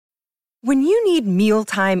When you need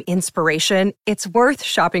mealtime inspiration, it's worth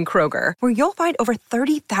shopping Kroger, where you'll find over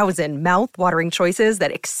 30,000 mouth-watering choices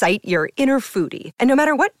that excite your inner foodie. And no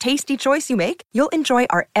matter what tasty choice you make, you'll enjoy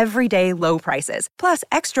our everyday low prices, plus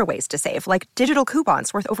extra ways to save, like digital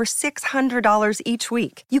coupons worth over $600 each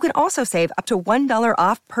week. You can also save up to $1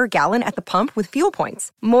 off per gallon at the pump with fuel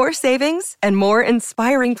points. More savings and more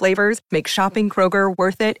inspiring flavors make shopping Kroger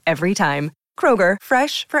worth it every time. Kroger,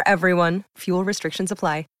 fresh for everyone. Fuel restrictions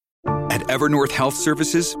apply. At Evernorth Health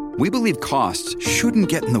Services, we believe costs shouldn't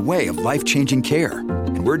get in the way of life-changing care,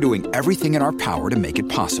 and we're doing everything in our power to make it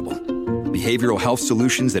possible. Behavioral health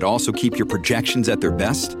solutions that also keep your projections at their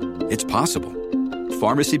best? It's possible.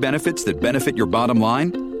 Pharmacy benefits that benefit your bottom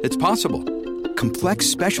line? It's possible. Complex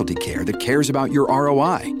specialty care that cares about your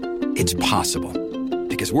ROI? It's possible.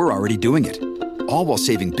 Because we're already doing it. All while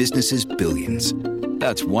saving businesses billions.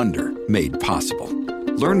 That's Wonder made possible.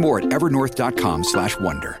 Learn more at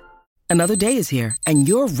evernorth.com/wonder. Another day is here, and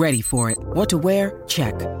you're ready for it. What to wear?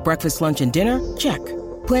 Check. Breakfast, lunch, and dinner? Check.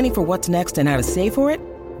 Planning for what's next and how to save for it?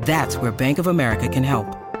 That's where Bank of America can help.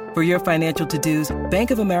 For your financial to-dos,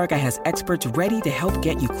 Bank of America has experts ready to help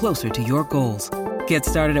get you closer to your goals. Get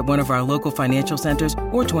started at one of our local financial centers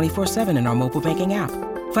or 24/7 in our mobile banking app.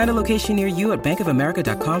 Find a location near you at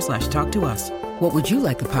bankofamerica.com/talktous. What would you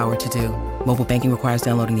like the power to do? Mobile banking requires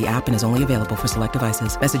downloading the app and is only available for select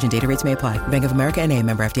devices. Message and data rates may apply. Bank of America N.A.,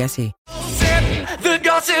 member FDIC. Sip the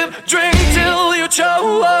gossip, drink till you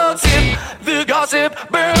choke. Sip the gossip,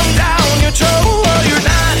 burn down your throat. You're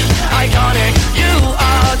not iconic, you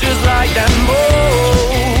are just like them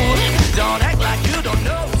both. Don't act like you don't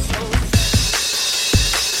know.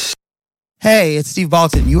 Hey, it's Steve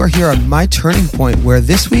Baltin. You are here on My Turning Point, where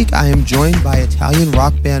this week I am joined by Italian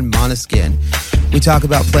rock band Maneskin. We talk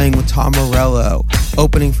about playing with Tom Morello,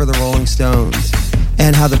 opening for the Rolling Stones,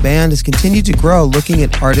 and how the band has continued to grow, looking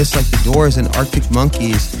at artists like The Doors and Arctic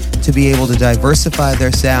Monkeys to be able to diversify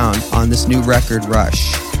their sound on this new record,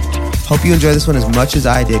 Rush. Hope you enjoy this one as much as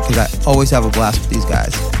I did, because I always have a blast with these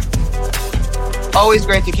guys. Always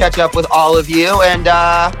great to catch up with all of you, and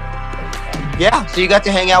yeah, so you got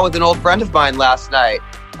to hang out with an old friend of mine last night.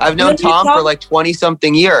 I've known Tom for like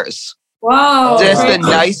 20-something years. Wow. Just the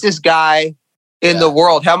nicest guy in the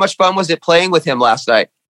world. How much fun was it playing with him last night?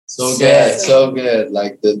 So good.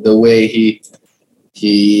 Like the way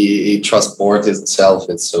he transports himself,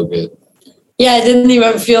 it's so good. Yeah, I didn't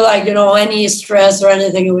even feel like, any stress or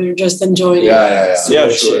anything. We were just enjoying it. Yeah,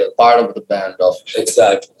 sure. Part of the band,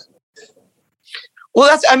 exactly. Well,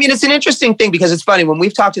 it's an interesting thing, because it's funny. When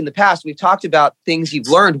we've talked in the past, we've talked about things you've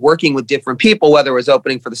learned working with different people, whether it was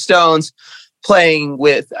opening for the Stones, playing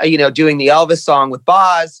with, doing the Elvis song with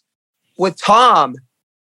Boz. With Tom,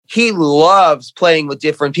 he loves playing with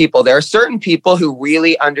different people. There are certain people who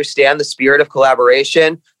really understand the spirit of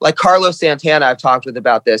collaboration. Like Carlos Santana, I've talked with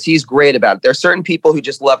about this. He's great about it. There are certain people who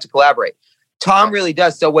just love to collaborate. Tom really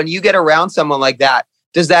does. So when you get around someone like that,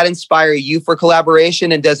 does that inspire you for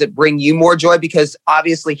collaboration, and does it bring you more joy? Because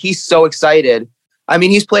obviously he's so excited. I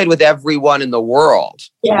mean, he's played with everyone in the world.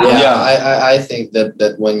 Yeah, I think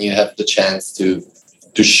that when you have the chance to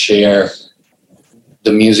share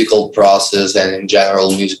the musical process and in general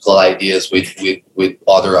musical ideas with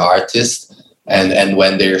other artists, and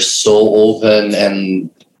when they're so open, and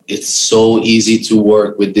it's so easy to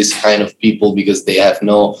work with this kind of people because they have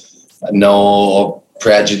no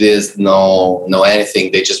prejudice, no anything.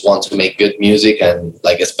 They just want to make good music, and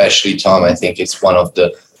like especially Tom, I think it's one of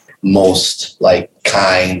the most like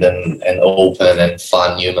kind and open and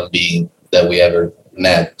fun human being that we ever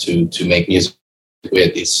met to make music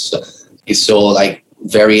with. He's so like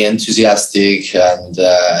very enthusiastic, and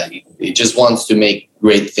he just wants to make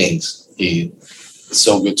great things. It's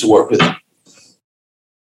so good to work with him.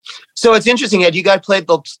 So it's interesting, Ed, you guys played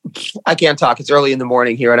I can't talk, it's early in the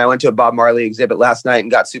morning here, and I went to a Bob Marley exhibit last night and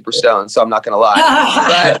got super stoned, so I'm not going to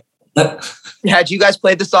lie. But had you guys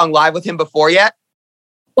played the song live with him before yet?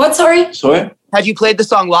 What, sorry? Had you played the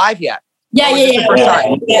song live yet? Yeah.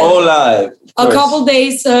 All live. A couple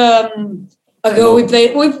days ago we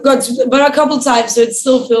played, we've got, but a couple times, so it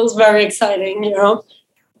still feels very exciting,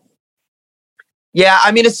 Yeah,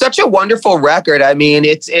 I mean, it's such a wonderful record. I mean,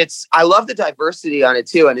 I love the diversity on it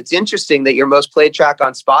too. And it's interesting that your most played track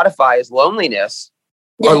on Spotify is Loneliness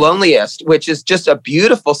or Loneliest, which is just a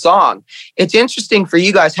beautiful song. It's interesting for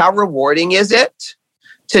you guys. How rewarding is it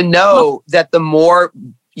to know that the more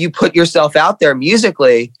you put yourself out there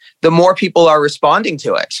musically, the more people are responding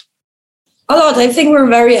to it? A lot. I think we're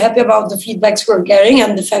very happy about the feedbacks we're getting,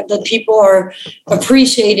 and the fact that people are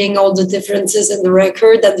appreciating all the differences in the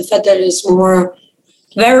record, and the fact that it's more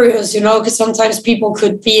various, because sometimes people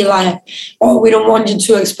could be like, oh, we don't want you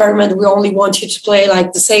to experiment. We only want you to play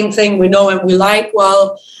like the same thing we know and we like.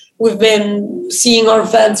 Well, we've been seeing our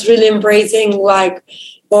fans really embracing like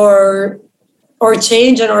our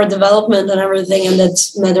change and our development and everything. And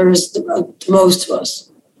that matters the most to us.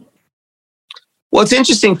 Well, it's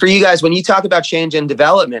interesting for you guys when you talk about change and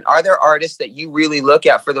development. Are there artists that you really look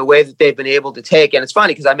at for the way that they've been able to take? And it's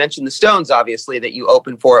funny because I mentioned the Stones, obviously, that you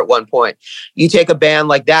opened for at one point. You take a band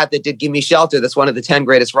like that did Give Me Shelter, that's one of the 10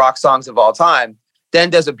 greatest rock songs of all time, then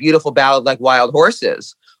does a beautiful ballad like Wild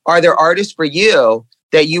Horses. Are there artists for you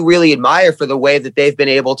that you really admire for the way that they've been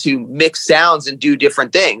able to mix sounds and do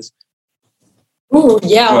different things? Oh,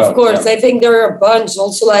 yeah, of course. Yeah. I think there are a bunch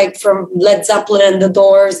also like from Led Zeppelin and The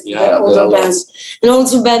Doors, the older bands. And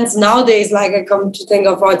also bands nowadays, like I come to think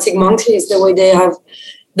of Arctic Monkeys, the way they have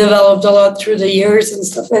developed a lot through the years and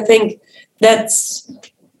stuff. I think I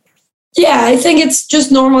think it's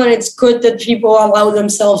just normal and it's good that people allow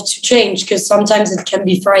themselves to change because sometimes it can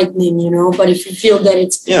be frightening, But if you feel that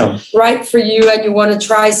it's right for you and you want to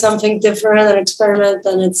try something different and experiment,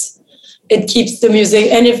 then it keeps the music.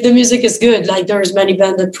 And if the music is good, like there's many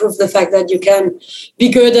bands that prove the fact that you can be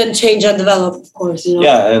good and change and develop, of course.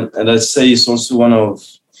 Yeah, and I'd say it's also one of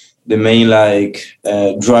the main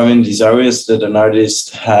driving desires that an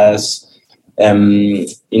artist has in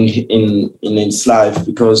its life,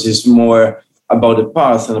 because it's more about the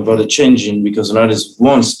path and about the changing, because an artist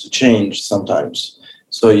wants to change sometimes.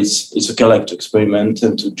 So it's okay like to experiment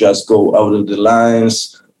and to just go out of the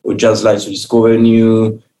lines, or just like to discover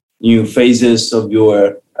new phases of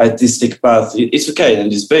your artistic path. It's okay,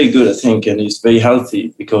 and it's very good, I think, and it's very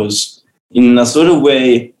healthy, because in a sort of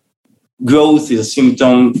way, growth is a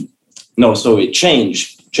symptom.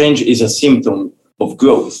 Change. Change is a symptom of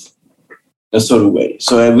growth, in a sort of way.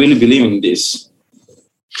 So I really believe in this.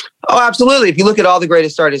 Oh, absolutely. If you look at all the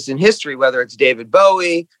greatest artists in history, whether it's David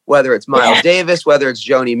Bowie, whether it's Miles Davis, whether it's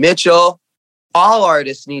Joni Mitchell, all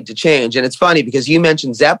artists need to change. And it's funny because you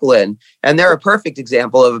mentioned Zeppelin, and they're a perfect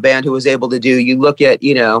example of a band who was able to do, you look at,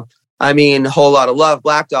 Whole Lotta Love,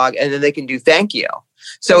 Black Dog, and then they can do Thank You.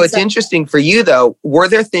 So it's interesting for you, though. Were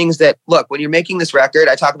there things that, look, when you're making this record,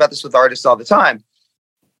 I talk about this with artists all the time,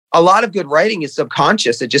 a lot of good writing is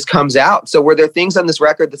subconscious. It just comes out. So were there things on this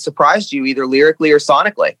record that surprised you, either lyrically or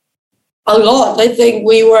sonically? A lot. I think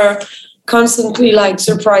we were constantly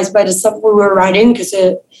surprised by the stuff we were writing, because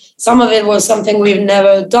some of it was something we've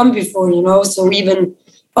never done before, so even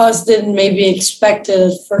us didn't maybe expect it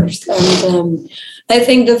at first. And I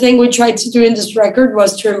think the thing we tried to do in this record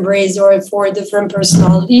was to embrace our 4 different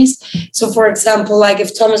personalities. So, for example,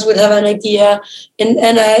 if Thomas would have an idea and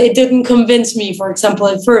it didn't convince me, for example,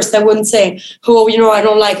 at first, I wouldn't say, I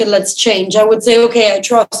don't like it, let's change. I would say, okay, I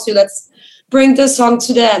trust you, let's bring the song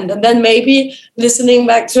to the end. And then maybe listening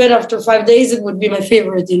back to it after 5 days, it would be my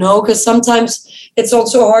favorite, because sometimes it's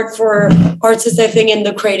also hard for artists, I think, in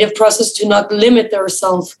the creative process to not limit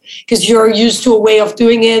themselves, because you're used to a way of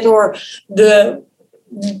doing it, or the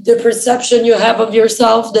perception you have of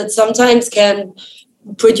yourself that sometimes can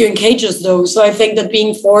put you in cages, though. So I think that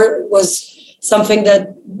being 4 was something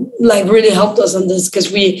that really helped us on this,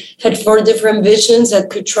 because we had 4 different visions that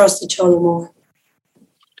could trust each other more.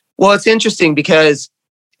 Well, it's interesting because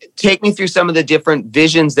take me through some of the different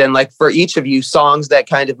visions then, for each of you, songs, that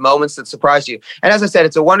kind of moments that surprised you. And as I said,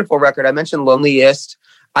 it's a wonderful record. I mentioned Loneliest.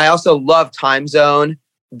 I also love Time Zone,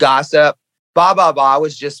 Gossip. Ba Ba Ba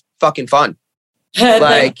was just fucking fun.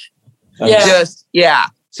 So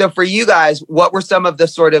for you guys, what were some of the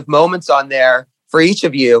sort of moments on there for each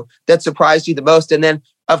of you that surprised you the most? And then,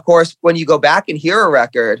 of course, when you go back and hear a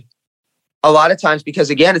record, a lot of times, because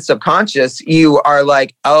again, it's subconscious, you are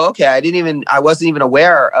like, oh, okay, I wasn't even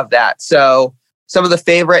aware of that. So some of the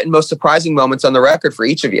favorite and most surprising moments on the record for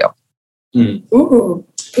each of you. Ooh,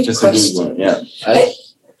 good Just question. A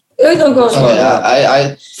good one,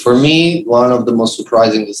 yeah. For me, one of the most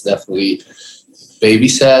surprising is definitely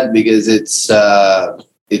Babysat, because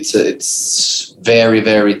it's very,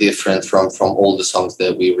 very different from all the songs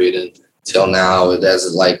that we've written till now. It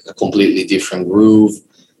has a completely different groove.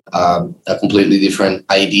 A completely different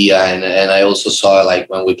idea, and I also saw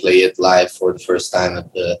when we play it live for the first time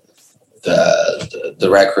at the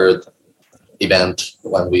record event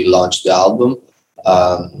when we launched the album,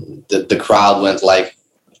 the crowd went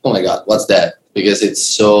oh my god, what's that? Because it's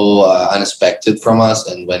so unexpected from us,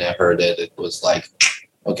 and when I heard it, it was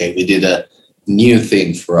okay, we did a new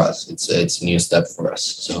thing for us. It's a new step for us.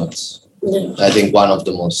 So it's I think one of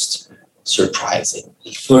the most surprising.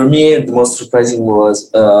 For me, the most surprising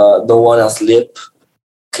was Don't Wanna Sleep,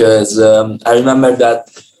 because I remember that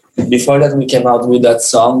before that we came out with that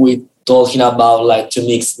song, we talking about like to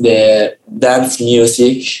mix the dance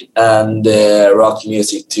music and the rock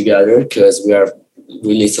music together, because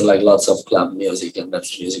we listen like lots of club music and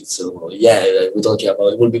dance music. So yeah, like, we're talking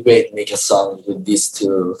about it would be great to make a song with these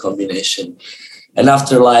two combination. And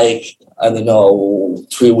after like, I don't know,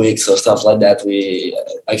 3 weeks or stuff like that,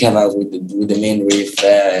 I came out with the main riff,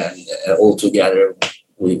 and all together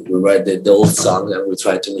we write the whole song, and we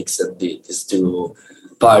try to mix these two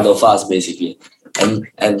part of us basically. And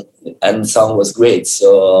the song was great.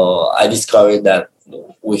 So I discovered that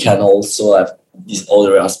we can also have this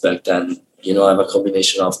other aspect and, you know, have a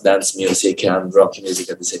combination of dance music and rock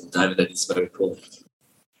music at the same time. That is very cool.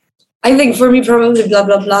 I think for me, probably Blah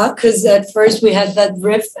Blah Blah, because at first we had that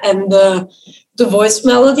riff and the voice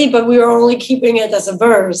melody, but we were only keeping it as a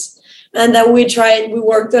verse. And then we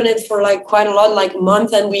worked on it for like quite a lot, like a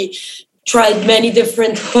month, and we tried many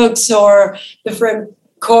different hooks or different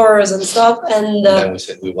chorus and stuff. And then we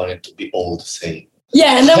said we wanted to be all the same.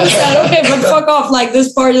 Yeah, and then we said, okay, but fuck off. Like,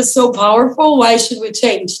 this part is so powerful. Why should we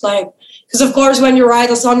change? Like, because of course, when you write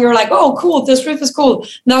a song, you're like, oh, cool, this riff is cool.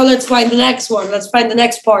 Now let's find the next one. Let's find the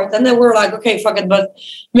next part. And then we're like, okay, fuck it. But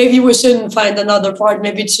maybe we shouldn't find another part.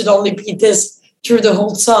 Maybe it should only be this through the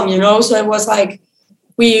whole song, you know? So it was like,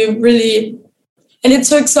 and it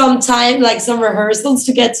took some time, like some rehearsals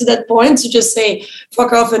to get to that point, to just say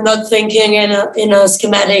fuck off and not thinking in a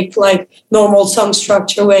schematic, like normal song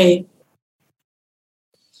structure way.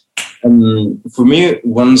 For me,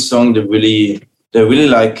 one song that really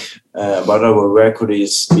like about our record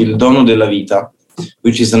is Il Dono della Vita,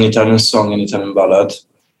 which is an Italian song, an Italian ballad.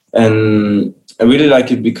 And I really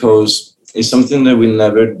like it because it's something that we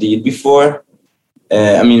never did before.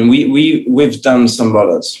 I mean, we've done some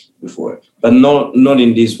ballads before, but not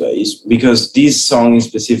in these ways, because this song in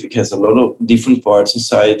specific has a lot of different parts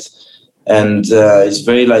inside, and it's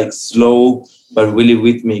very like slow but really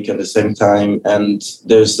rhythmic at the same time. And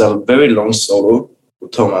there's a very long solo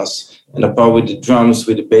with Thomas, and a part with the drums,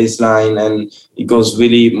 with the bass line, and it goes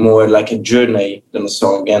really more like a journey than a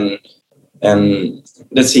song. And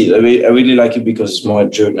that's it. I really like it because it's more a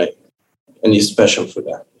journey, and it's special for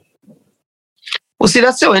that. Well, see,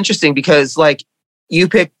 that's so interesting because, like, you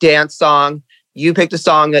picked dance song, you picked a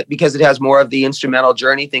song that because it has more of the instrumental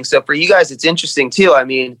journey thing. So for you guys, it's interesting too. I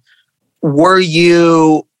mean,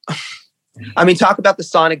 talk about the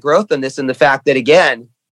sonic growth in this and the fact that, again,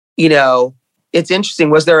 you know, it's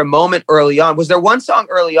interesting. Was there a moment early on? Was there one song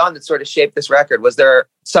early on that sort of shaped this record? Was there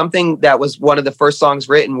something that was one of the first songs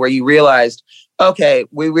written where you realized, okay,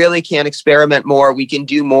 we really can experiment more, we can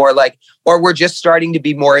do more, like, or we're just starting to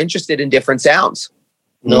be more interested in different sounds?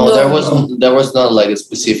 No, there was not like a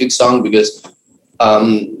specific song, because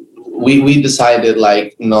we decided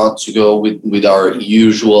like not to go with our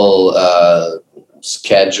usual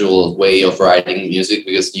scheduled way of writing music,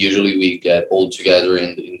 because usually we get all together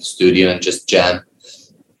in the studio and just jam.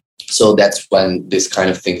 So that's when this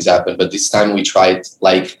kind of things happen. But this time we tried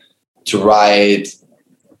like to write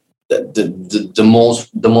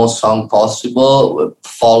the most song possible,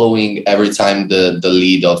 following every time the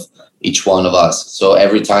lead of each one of us. So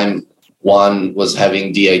every time one was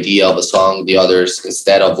having the idea of a song, the others,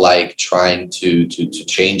 instead of like trying to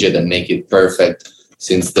change it and make it perfect,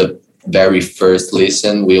 since the very first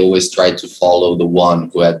listen, we always tried to follow the one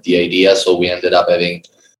who had the idea. So we ended up having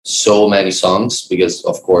so many songs, because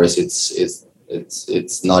of course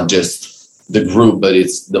it's not just the group, but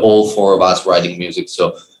it's the all four of us writing music.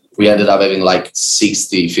 So we ended up having like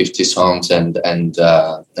 50 songs, and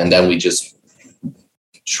then we just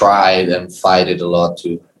tried and fight it a lot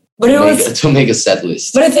to make a set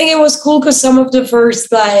list. But I think it was cool because some of the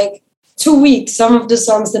first like 2 weeks, some of the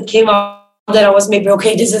songs that came out, that I was maybe,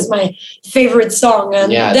 okay, this is my favorite song,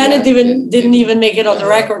 and it didn't even make it on the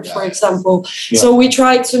record, for example. Yeah. So we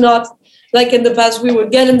tried to not, like in the past, we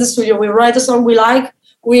would get in the studio, we write a song we like,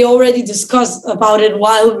 we already discussed about it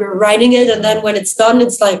while we were writing it, and then when it's done,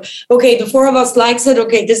 it's like, okay, the four of us likes it,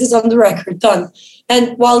 okay, this is on the record, done.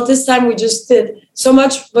 And while this time we just did so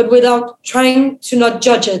much, but without trying to not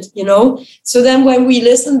judge it, you know? So then when we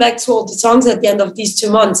listen back to all the songs at the end of these 2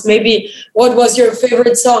 months, maybe what was your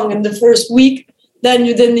favorite song in the first week, then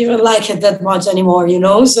you didn't even like it that much anymore, you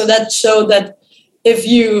know? So that showed that if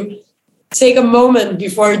you take a moment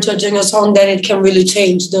before judging a song, then it can really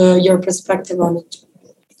change your perspective on it.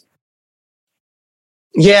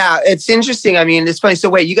 Yeah, it's interesting. I mean, it's funny. So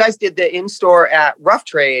wait, you guys did the in-store at Rough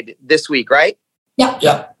Trade this week, right?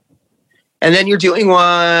 Yeah. And then you're doing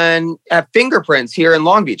one at Fingerprints here in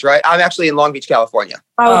Long Beach, right? I'm actually in Long Beach, California.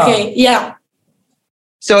 Okay, yeah.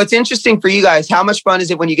 So it's interesting for you guys. How much fun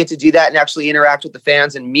is it when you get to do that and actually interact with the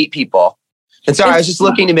fans and meet people? And sorry, I was just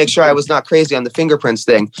looking to make sure I was not crazy on the fingerprints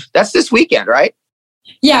thing. That's this weekend, right?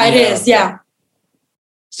 Yeah, it is. Yeah.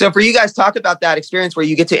 So for you guys, talk about that experience where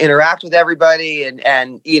you get to interact with everybody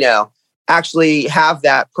and you know, actually have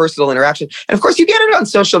that personal interaction. And of course, you get it on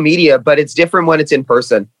social media, but it's different when it's in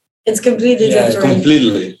person. It's completely different.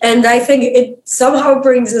 Completely. And I think it somehow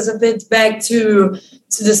brings us a bit back to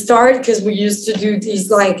the start, because we used to do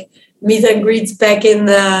these like meet and greets back in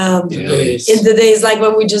the days like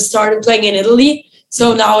when we just started playing in Italy.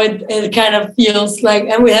 So now it kind of feels like,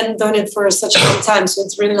 and we hadn't done it for such a long time, so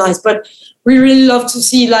it's really nice. But we really love to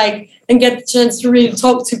see like and get the chance to really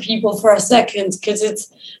talk to people for a second, because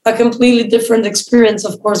it's a completely different experience,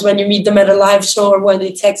 of course, when you meet them at a live show or when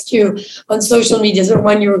they text you on social medias, or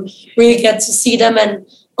when you really get to see them and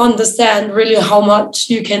understand really how much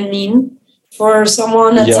you can mean for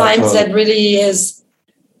someone at times. That really is,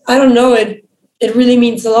 I don't know, it really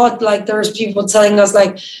means a lot. Like there's people telling us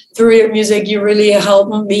like, through your music, you really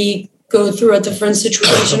helped me go through a different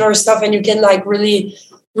situation or stuff. And you can like really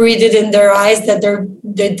read it in their eyes that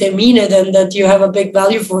they mean it and that you have a big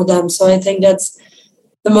value for them. So I think that's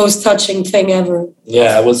the most touching thing ever.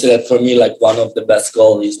 Yeah, I would say that for me, like one of the best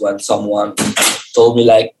goals is when someone told me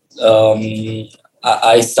like,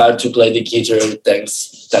 I started to play the guitar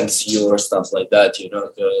thanks you or stuff like that, you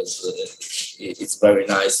know, because it's very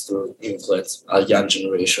nice to influence a young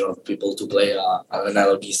generation of people to play an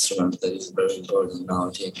analog instrument. That is very important now,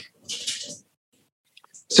 I think.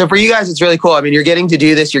 So for you guys, it's really cool. I mean, you're getting to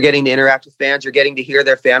do this, you're getting to interact with fans, you're getting to hear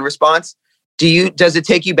their fan response. Does it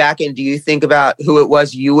take you back and do you think about who it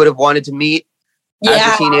was you would have wanted to meet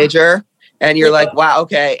as a teenager? And you're like, wow,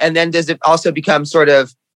 okay. And then does it also become sort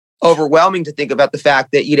of overwhelming to think about the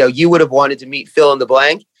fact that, you know, you would have wanted to meet fill in the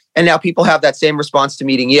blank, and now people have that same response to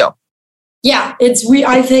meeting you? Yeah,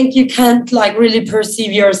 I think you can't like really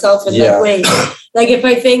perceive yourself in that way. Like if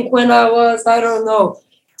I think when I was, I don't know,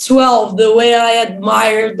 12, the way I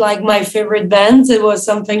admired like my favorite bands, it was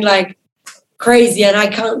something like crazy, and I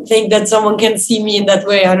can't think that someone can see me in that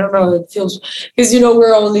way. I don't know. It feels, because you know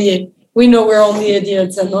we're only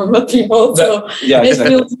idiots and normal people, so it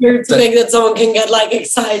feels weird to think that someone can get like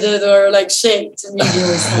excited or like shamed to meet you.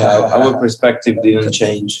 Our perspective didn't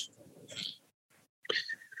change.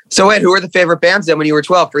 So wait, who were the favorite bands then when you were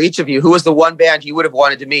 12 for each of you? Who was the one band you would have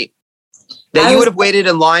wanted to meet that you would have waited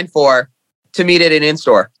in line for to meet at an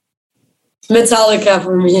in-store? Metallica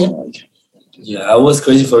for me. Yeah, I was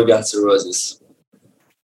crazy for Guns N' Roses.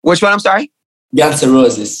 Which one? I'm sorry? Guns N'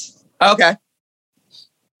 Roses. Okay.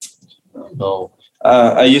 No.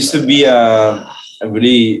 I used to be a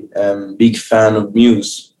really big fan of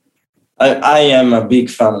Muse. I am a big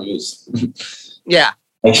fan of Muse. Yeah.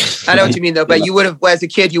 I know what you mean, though. But you would have, as a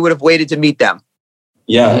kid, you would have waited to meet them.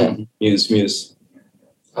 Yeah, Muse.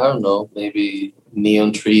 I don't know. Maybe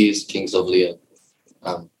Neon Trees, Kings of Leon.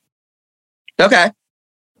 Okay.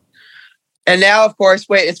 And now, of course,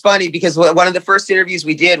 wait, it's funny because one of the first interviews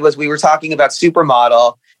we did was we were talking about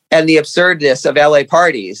Supermodel and the absurdness of LA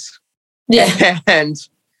parties. Yeah. And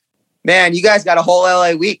man, you guys got a whole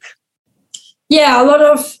LA week. Yeah, a lot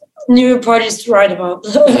of new parties to write about.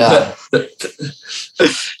 Yeah.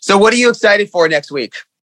 So what are you excited for next week?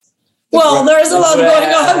 Well, there's a lot going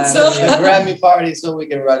on. So the Grammy party, so we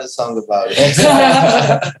can write a song about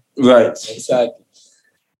it. Right. Exactly.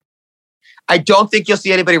 I don't think you'll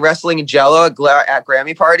see anybody wrestling in Jello at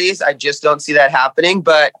Grammy parties. I just don't see that happening.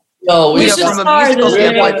 But no, we should from a start musical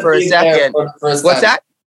standpoint for a second. What's that?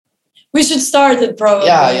 We should start it probably.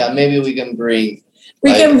 Yeah. Maybe we can bring.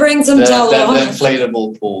 We can bring some Jello. The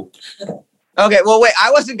inflatable pool. Okay. Well, wait.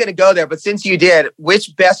 I wasn't going to go there, but since you did,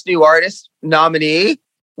 which Best New Artist nominee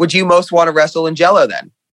would you most want to wrestle in Jello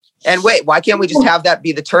then? And wait, why can't we just have that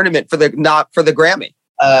be the tournament for the Grammy?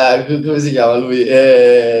 Come si chiama lui?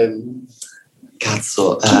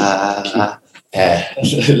 Cazzo,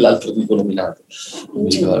 l'altro tipo nominato. Non mi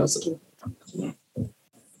ricordo.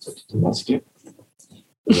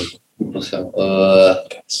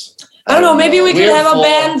 I don't know, maybe we could have a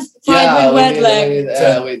band fight with Wet Leg.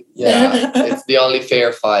 It's the only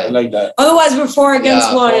fair fight. I like that. Otherwise, we're 4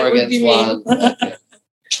 against 1. It would be mean.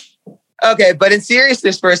 Okay, but in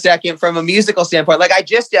seriousness for a second, from a musical standpoint, like I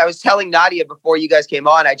was telling Nadia before you guys came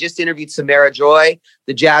on, I just interviewed Samara Joy,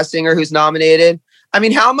 the jazz singer who's nominated. I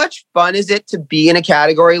mean, how much fun is it to be in a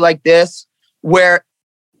category like this where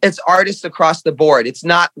it's artists across the board? It's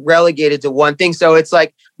not relegated to one thing. So it's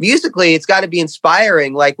like musically, it's got to be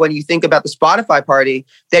inspiring. Like when you think about the Spotify party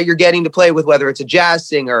that you're getting to play with, whether it's a jazz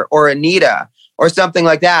singer or Anita or something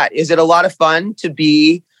like that. Is it a lot of fun to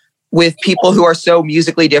be with people who are so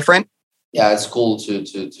musically different? Yeah, it's cool to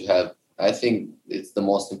have. I think it's the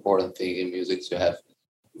most important thing in music to have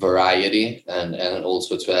variety and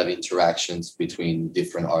also to have interactions between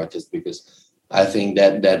different artists, because I think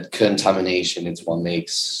that contamination is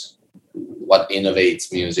what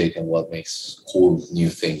innovates music and what makes cool new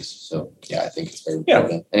things. So yeah, I think it's very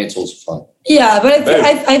important, and it's also fun. Yeah, but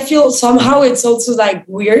I feel somehow it's also like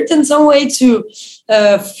weird in some way to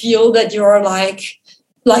feel that you're like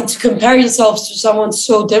to compare yourselves to someone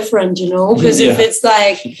so different, you know, because if it's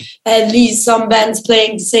like at least some bands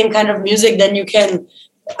playing the same kind of music, then you can,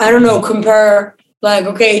 I don't know, compare like,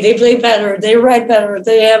 okay, they play better, they write better,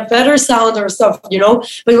 they have better sound or stuff, you know.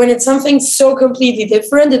 But when it's something so completely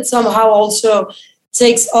different, it somehow also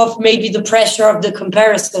takes off maybe the pressure of the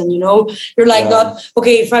comparison, you know. You're like, not,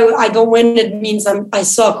 okay, if I don't win, it means I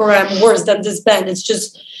suck or I'm worse than this band. It's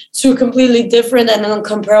just two completely different and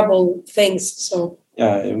uncomparable things, so.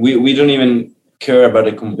 Yeah, we don't even care about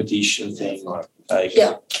the competition thing. Like,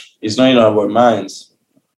 it's not in our minds.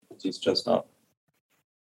 It's just not.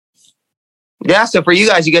 Yeah, so for you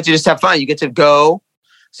guys, you get to just have fun. You get to go.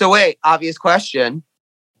 So wait, obvious question.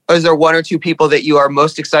 Is there one or two people that you are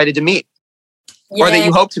most excited to meet? Or that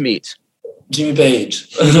you hope to meet? Jimmy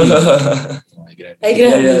Page. I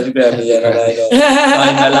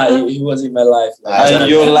know. He was in my life. In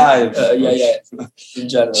your life. In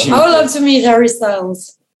general. I would love to meet Harry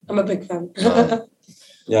Styles. I'm a big fan.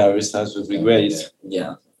 Yeah, Harry Styles would be great.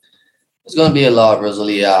 Yeah. There's going to be a lot of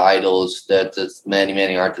Rosalia idols. There's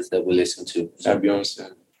many artists that we listen to.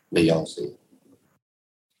 Beyonce.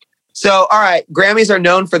 So, all right, Grammys are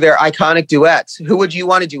known for their iconic duets. Who would you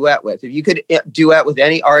want to duet with? If you could duet with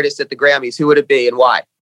any artist at the Grammys, who would it be and why? I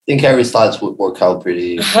think Harry Styles would work out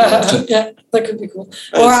pretty. Yeah, that could be cool.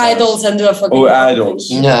 Or idols and do a fucking. Or idols.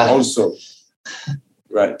 Yeah. Also.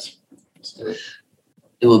 Right.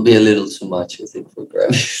 It would be a little too much, I think, for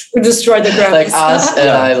Grammys. We destroy the Grammys. Like us and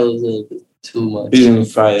idols, a little bit too much. Being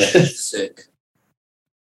fire. Sick.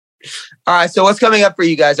 All right, so what's coming up for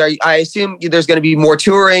you guys? I assume there's going to be more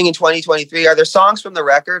touring in 2023. Are there songs from the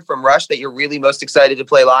record, from Rush, that you're really most excited to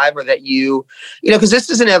play live, or that you know, because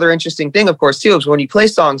this is another interesting thing, of course, too, is when you play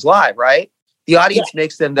songs live, right? The audience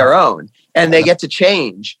makes them their own, and they get to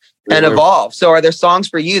change and evolve. So are there songs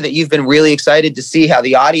for you that you've been really excited to see how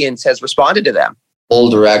the audience has responded to them?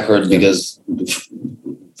 All the record, because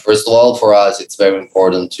first of all, for us, it's very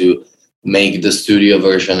important to make the studio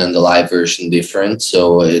version and the live version different.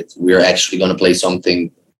 So we're actually going to play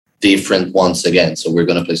something different once again. So we're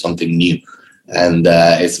going to play something new. And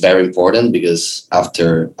it's very important because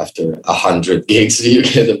after 100 gigs, you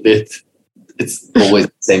get it's always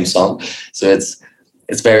the same song. So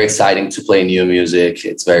it's very exciting to play new music.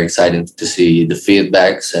 It's very exciting to see the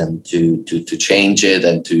feedbacks and to change it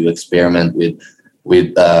and to experiment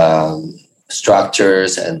with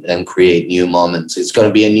structures and create new moments. It's going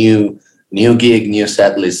to be a new gig, new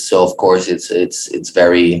set list. So of course it's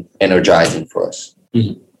very energizing for us.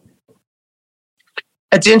 Mm-hmm.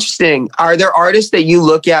 It's interesting. Are there artists that you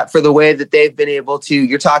look at for the way that they've been able to,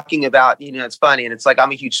 you're talking about, you know, it's funny, and it's like,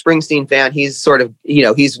 I'm a huge Springsteen fan. He's sort of, you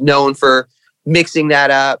know, he's known for mixing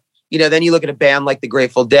that up. You know, then you look at a band like the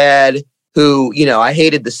Grateful Dead, who, you know, I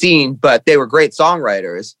hated the scene, but they were great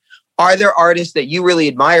songwriters. Are there artists that you really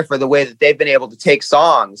admire for the way that they've been able to take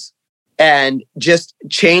songs and just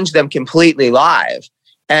change them completely live?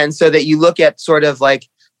 And so that you look at sort of like,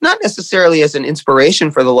 not necessarily as an inspiration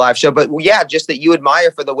for the live show, but yeah, just that you admire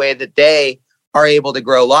for the way that they are able to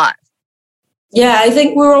grow live. Yeah, I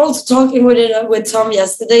think we were also talking with Tom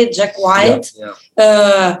yesterday. Jack White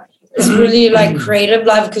is really like creative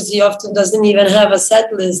live because he often doesn't even have a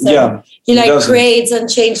set list. He creates and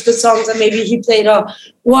changes the songs, and maybe he played a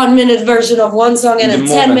 1 minute version of one song and a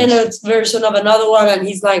 10-minute version of another one, and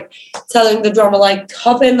he's like telling the drummer like,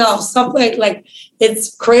 hop in now, stop it. Like,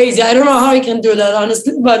 it's crazy. I don't know how he can do that,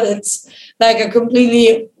 honestly, but it's like a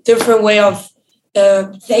completely different way of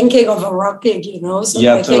thinking of a rock gig, you know? So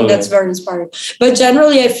I think that's very inspiring. But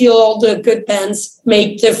generally, I feel all the good bands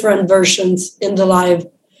make different versions in the live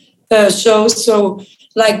shows. So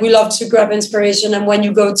like, we love to grab inspiration, and when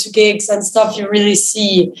you go to gigs and stuff, you really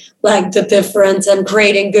see like the difference and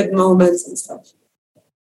creating good moments and stuff.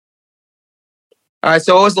 All right,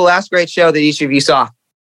 so what was the last great show that each of you saw?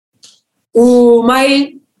 Ooh,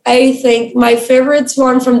 I think my favorite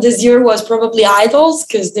one from this year was probably Idols,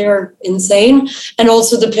 because they're insane, and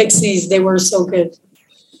also the Pixies. They were so good.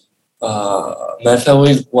 My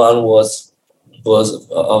favorite one was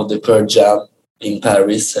of the Pearl Jam in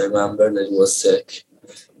Paris. I remember that it was sick.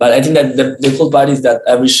 But I think that the cool part is that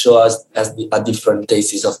every show has a different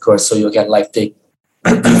tastes, of course, so you can like take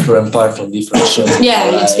a different part from different shows.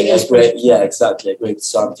 Yeah, exactly. Great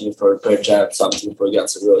something for Pearl Jam, something for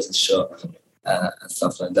Guns N' Roses show, and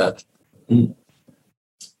stuff like that.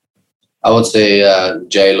 I would say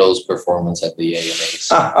J-Lo's performance at the AMAs.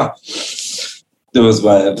 That was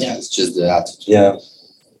bad. Yeah, it's just the attitude. Yeah.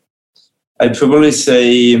 I'd probably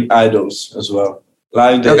say Idols as well.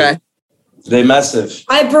 Live Day. Okay. They're massive.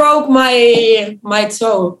 I broke my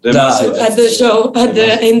toe They're massive. at the show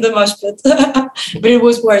in the mosh pit, but it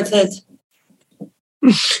was worth it.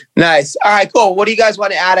 Nice. All right, cool. What do you guys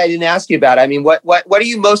want to add? I didn't ask you about. I mean, what are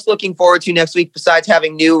you most looking forward to next week besides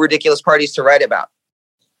having new ridiculous parties to write about?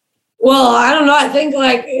 Well, I don't know. I think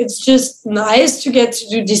like it's just nice to get to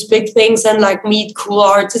do these big things and like meet cool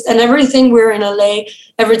artists and everything.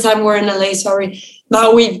 Every time we're in LA,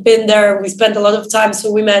 now we've been there. We spent a lot of time,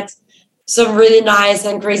 so we met some really nice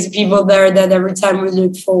and crazy people there that every time we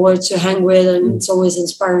look forward to hang with, and it's always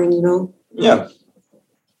inspiring, you know? Yeah.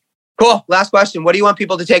 Cool. Last question. What do you want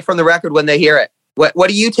people to take from the record when they hear it? What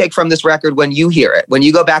do you take from this record when you hear it? When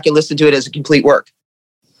you go back and listen to it as a complete work?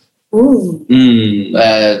 Ooh.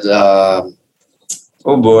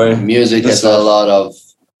 Oh boy. Music has a lot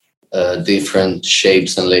of different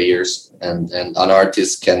shapes and layers, and an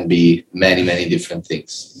artist can be many, many different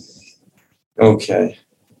things. Okay.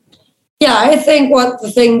 Yeah, I think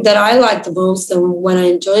the thing that I like the most and when I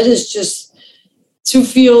enjoy it is just to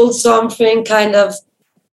feel something kind of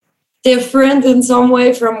different in some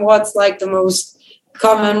way from what's like the most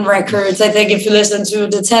common records. I think if you listen to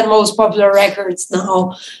the 10 most popular records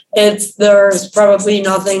now, there's probably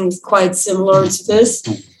nothing quite similar to this.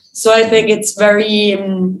 So I think it's very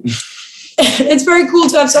it's very cool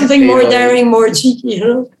to have something more daring, more cheeky, you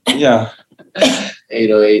know? Yeah.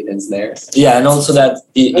 808 and snares. Yeah, and also that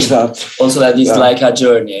it's like a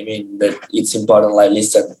journey. I mean, that it's important, like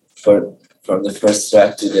listen from the first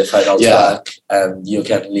track to the final track, and you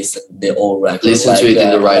can listen the whole record. Listen to it in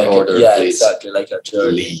the right order, yeah, please. Exactly, like a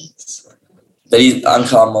journey. That is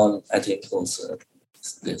uncommon, I think, also.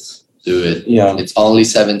 This. Do it. Yeah. It's only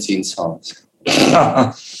 17 songs.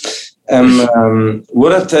 What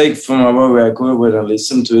I take from our record when I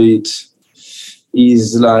listen to it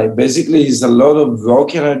is like basically it's a lot of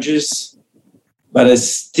rock energies, but I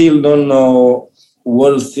still don't know what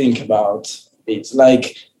to think about it.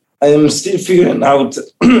 Like I am still figuring out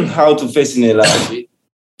how to fascinate life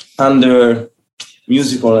under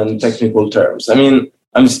musical and technical terms. I mean,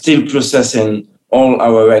 I'm still processing all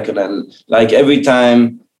our record, and like every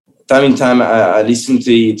time I listen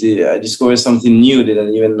to it, I discover something new that I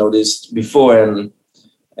didn't even noticed before, and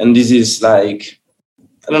this is like,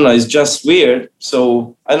 I don't know, it's just weird.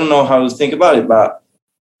 So I don't know how to think about it, but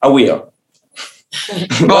I will.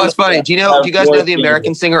 Well, it's funny. Do you guys know the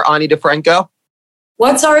American singer Ani DeFranco?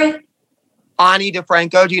 What, sorry? Ani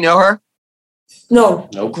DeFranco, do you know her? No.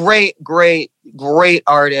 Nope. Great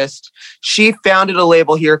artist. She founded a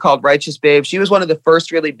label here called Righteous Babe. She was one of the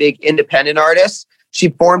first really big independent artists. She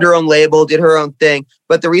formed her own label, did her own thing.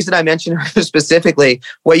 But the reason I mentioned her specifically,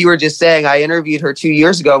 what you were just saying, I interviewed her 2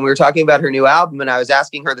 years ago and we were talking about her new album and I was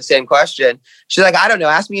asking her the same question. She's like, I don't know,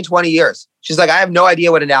 ask me in 20 years. She's like, I have no idea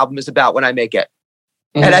what an album is about when I make it.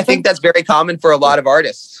 Mm-hmm. And I think that's very common for a lot of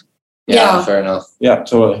artists. Yeah, fair enough. Yeah,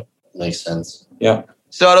 totally. Makes sense. Yeah.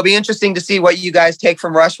 So it'll be interesting to see what you guys take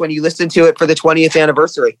from Rush when you listen to it for the 20th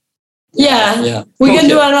anniversary. Yeah. We can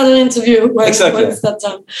do another interview when it's that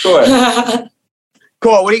time. Sure.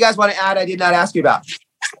 Cool. What do you guys want to add I did not ask you about?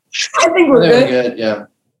 I think we're good. Yeah.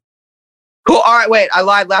 Cool. All right, wait. I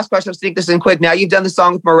lied. Last question. I'll sneak this in quick. Now you've done the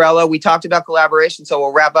song with Morello. We talked about collaboration, so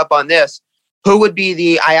we'll wrap up on this. Who would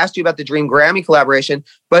be I asked you about the Dream Grammy collaboration,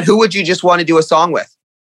 but who would you just want to do a song with?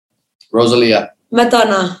 Rosalia.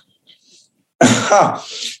 Madonna.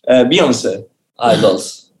 Beyonce.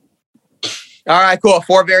 Idols. All right, cool.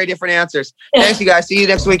 4 very different answers. Yeah. Thanks, you guys. See you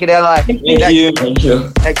next week in LA. Thank you.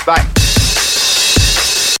 Thanks. Bye.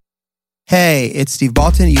 Hey, it's Steve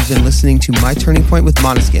Baltin. You've been listening to My Turning Point with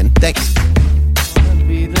Maneskin. Thanks.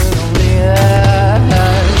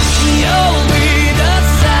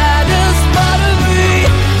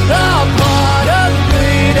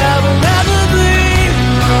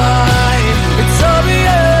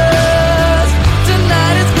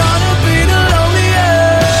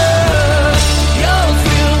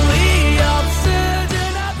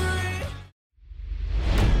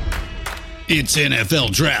 It's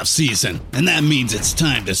NFL draft season, and that means it's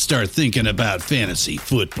time to start thinking about fantasy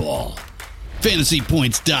football.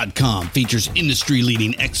 FantasyPoints.com features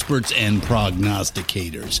industry-leading experts and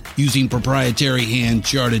prognosticators using proprietary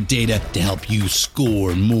hand-charted data to help you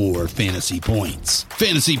score more fantasy points.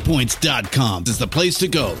 FantasyPoints.com is the place to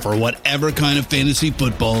go for whatever kind of fantasy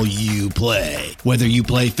football you play. Whether you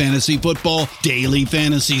play fantasy football, daily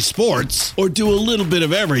fantasy sports, or do a little bit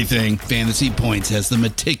of everything, Fantasy Points has the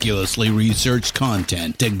meticulously researched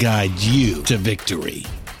content to guide you to victory.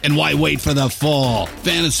 And why wait for the fall?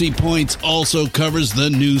 Fantasy Points also covers the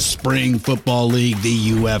new spring football league,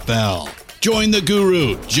 the UFL. Join the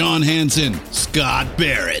guru, John Hansen, Scott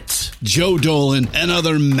Barrett, Joe Dolan, and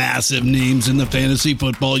other massive names in the fantasy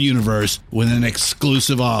football universe with an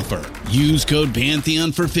exclusive offer. Use code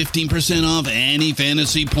Pantheon for 15% off any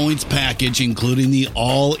Fantasy Points package, including the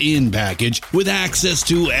all-in package, with access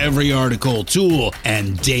to every article, tool,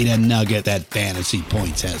 and data nugget that Fantasy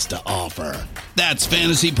Points has to offer. That's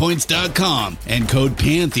fantasypoints.com and code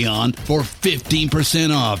Pantheon for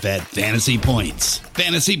 15% off at Fantasy Points.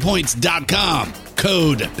 Fantasypoints.com,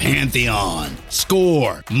 code Pantheon.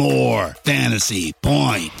 Score more fantasy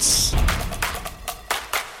points.